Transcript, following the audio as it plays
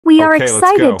We are Okay, let's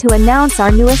excited go. to announce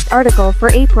our newest article for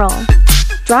April.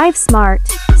 Drive smart,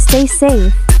 stay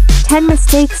safe. 10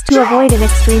 mistakes to avoid in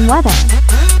extreme weather.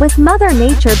 With Mother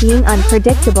Nature being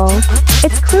unpredictable,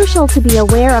 it's crucial to be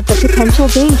aware of the potential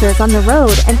dangers on the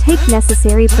road and take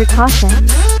necessary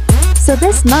precautions. So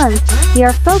this month, we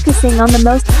are focusing on the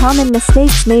most common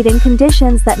mistakes made in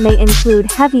conditions that may include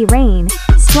heavy rain,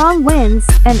 strong winds,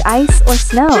 and ice or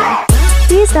snow.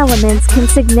 These elements can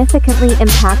significantly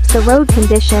impact the road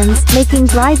conditions, making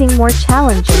driving more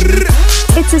challenging.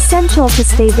 It's essential to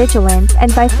stay vigilant,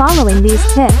 and by following these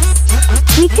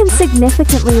tips, we can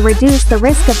significantly reduce the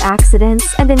risk of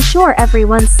accidents and ensure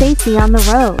everyone's safety on the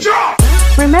road.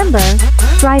 Remember,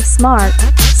 drive smart,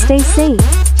 stay safe.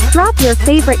 Drop your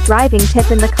favorite driving tip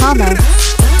in the comments.